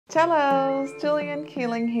Hello, Julenn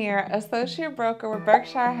Keeling here, Associate Broker with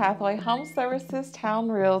Berkshire Hathaway Home Services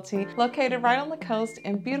Town Realty, located right on the coast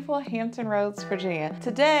in beautiful Hampton Roads, Virginia.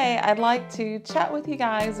 Today, I'd like to chat with you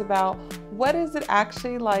guys about what is it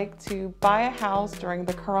actually like to buy a house during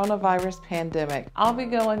the coronavirus pandemic. I'll be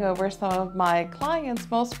going over some of my clients'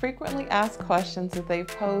 most frequently asked questions that they've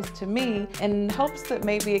posed to me in hopes that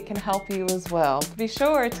maybe it can help you as well. Be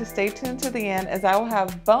sure to stay tuned to the end, as I will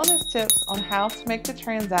have bonus tips on how to make the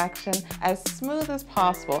transaction as smooth as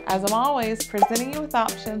possible, as I'm always presenting you with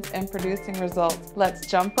options and producing results. Let's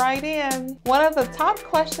jump right in. One of the top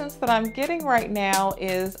questions that I'm getting right now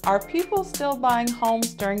is, are people still buying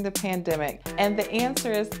homes during the pandemic? And the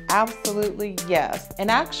answer is absolutely yes. In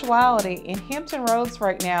actuality, in Hampton Roads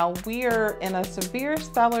right now, we are in a severe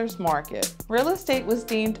seller's market. Real estate was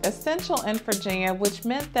deemed essential in Virginia, which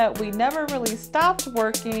meant that we never really stopped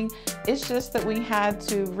working. It's just that we had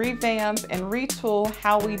to revamp and retool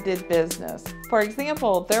how we did business. For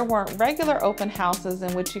example, there weren't regular open houses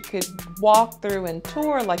in which you could walk through and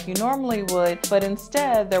tour like you normally would, but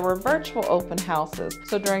instead there were virtual open houses.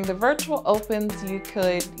 So during the virtual opens, you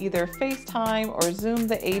could either FaceTime or Zoom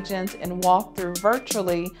the agent and walk through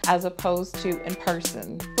virtually as opposed to in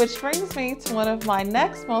person. Which brings me to one of my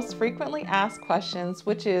next most frequently asked questions,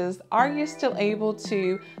 which is, are you still able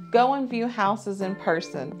to go and view houses in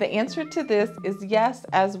person? The answer to this is yes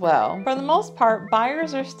as well. For the most part,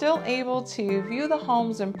 buyers are still able to view the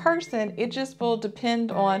homes in person. It just will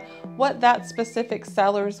depend on what that specific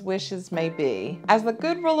seller's wishes may be. As a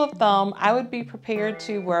good rule of thumb, I would be prepared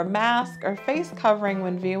to wear a mask or face covering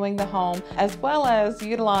when viewing the home, as well as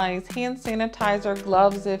utilize hand sanitizer,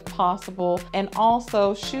 gloves if possible, and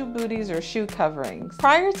also shoe booties or shoe coverings.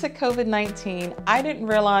 Prior to COVID-19, I didn't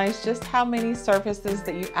realize just how many surfaces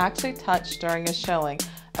that you actually touch during a showing.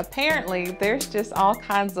 Apparently, there's just all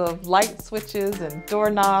kinds of light switches and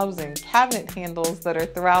doorknobs and cabinet handles that are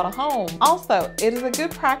throughout a home. Also, it is a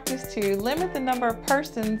good practice to limit the number of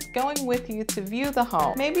persons going with you to view the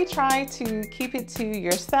home. Maybe try to keep it to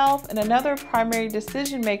yourself and another primary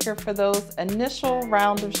decision maker for those initial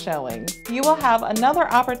round of showings. You will have another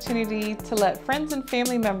opportunity to let friends and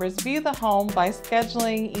family members view the home by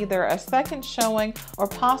scheduling either a second showing or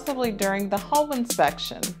possibly during the home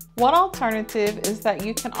inspection. One alternative is that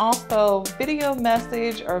you can also video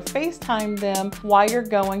message or FaceTime them while you're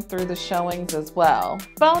going through the showings as well.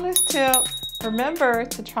 Bonus tip: remember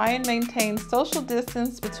to try and maintain social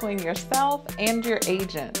distance between yourself and your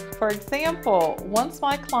agent. For example, once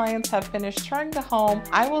my clients have finished touring the home,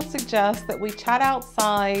 I will suggest that we chat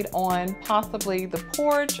outside on possibly the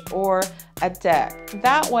porch or a deck.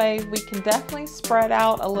 That way we can definitely spread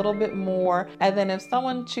out a little bit more, and then if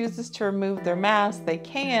someone chooses to remove their mask, they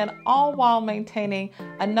can, all while maintaining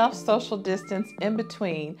enough social distance in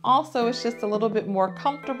between. Also, it's just a little bit more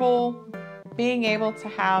comfortable being able to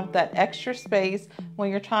have that extra space when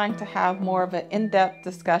you're trying to have more of an in-depth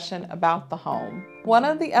discussion about the home. One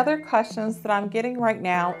of the other questions that I'm getting right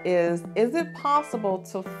now is it possible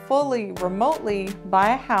to fully remotely buy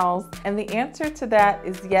a house? And the answer to that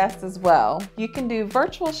is yes as well. You can do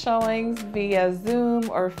virtual showings via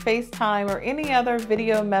Zoom or FaceTime or any other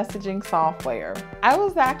video messaging software. I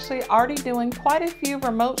was actually already doing quite a few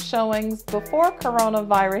remote showings before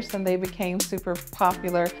coronavirus, and they became super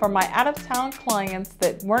popular for my out-of-town clients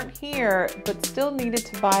that weren't here but still needed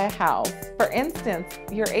to buy a house. For instance,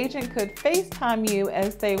 your agent could FaceTime you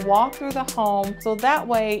as they walk through the home, so that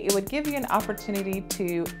way it would give you an opportunity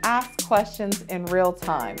to ask questions in real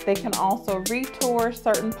time. They can also retour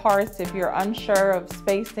certain parts if you're unsure of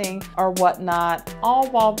spacing or whatnot, all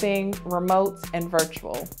while being remote and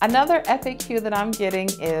virtual. Another FAQ that I'm getting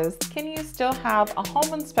is, can you still have a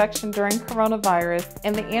home inspection during coronavirus?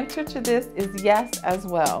 And the answer to this is yes as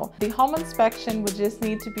well. The home inspection would just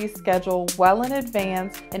need to be scheduled well in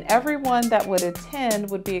advance, and everyone that would attend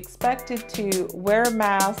would be expected to wear a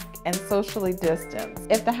mask and socially distance.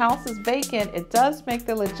 If the house is vacant, it does make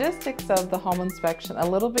the logistics of the home inspection a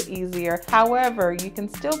little bit easier. However, you can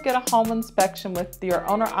still get a home inspection with your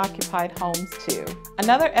owner-occupied homes too.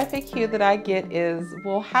 Another FAQ that I get is,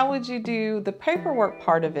 well, how would you do the paperwork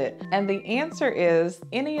part of it? And the answer is,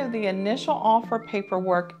 any of the initial offer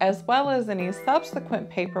paperwork as well as any subsequent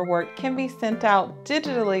paperwork can be sent out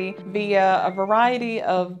digitally via a variety variety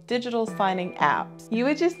of digital signing apps. You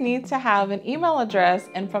would just need to have an email address,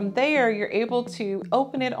 and from there you're able to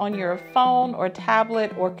open it on your phone or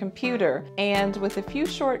tablet or computer. And with a few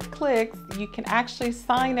short clicks, you can actually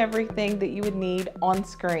sign everything that you would need on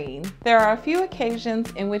screen. There are a few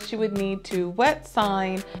occasions in which you would need to wet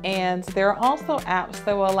sign, and there are also apps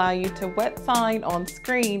that will allow you to wet sign on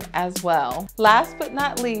screen as well. Last but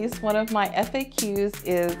not least, one of my FAQs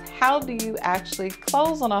is, how do you actually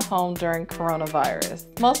close on a home during coronavirus?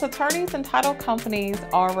 Most attorneys and title companies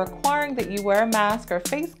are requiring that you wear a mask or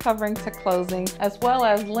face covering to closing, as well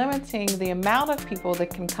as limiting the amount of people that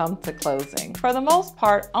can come to closing. For the most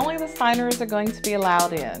part, only the signers are going to be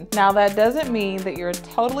allowed in. Now, that doesn't mean that you're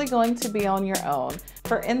totally going to be on your own.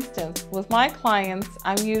 For instance, with my clients,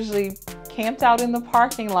 I'm usually camped out in the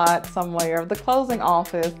parking lot somewhere of the closing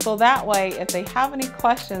office, so that way if they have any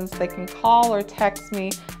questions they can call or text me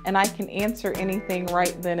and I can answer anything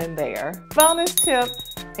right then and there. Bonus tip: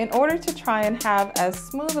 in order to try and have as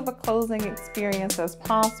smooth of a closing experience as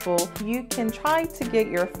possible, you can try to get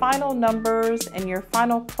your final numbers and your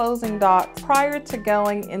final closing docs prior to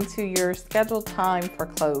going into your scheduled time for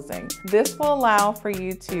closing. This will allow for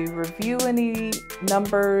you to review any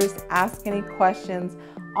numbers, ask any questions,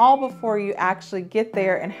 all before you actually get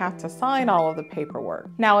there and have to sign all of the paperwork.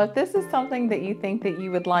 Now, if this is something that you think that you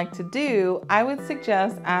would like to do, I would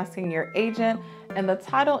suggest asking your agent and the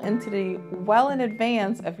title entity well in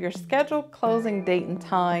advance of your scheduled closing date and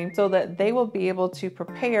time, so that they will be able to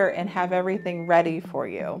prepare and have everything ready for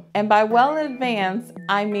you. And by well in advance,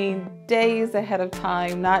 I mean days ahead of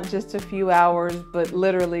time, not just a few hours, but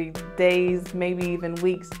literally days, maybe even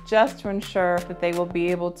weeks, just to ensure that they will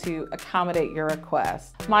be able to accommodate your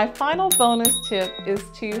request. My final bonus tip is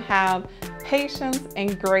to have patience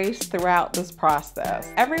and grace throughout this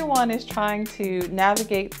process. Everyone is trying to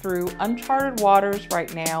navigate through uncharted waters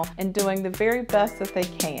right now and doing the very best that they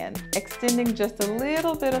can. Extending just a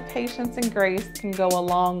little bit of patience and grace can go a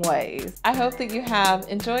long ways. I hope that you have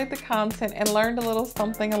enjoyed the content and learned a little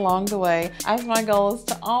something along the way, as my goal is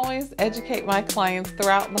to always educate my clients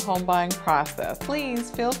throughout the home buying process. Please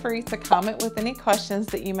feel free to comment with any questions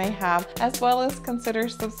that you may have, as well as consider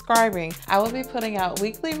subscribing. I will be putting out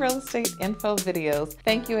weekly real estate info videos.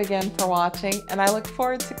 Thank you again for watching, and I look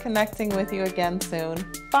forward to connecting with you again soon.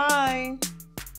 Bye!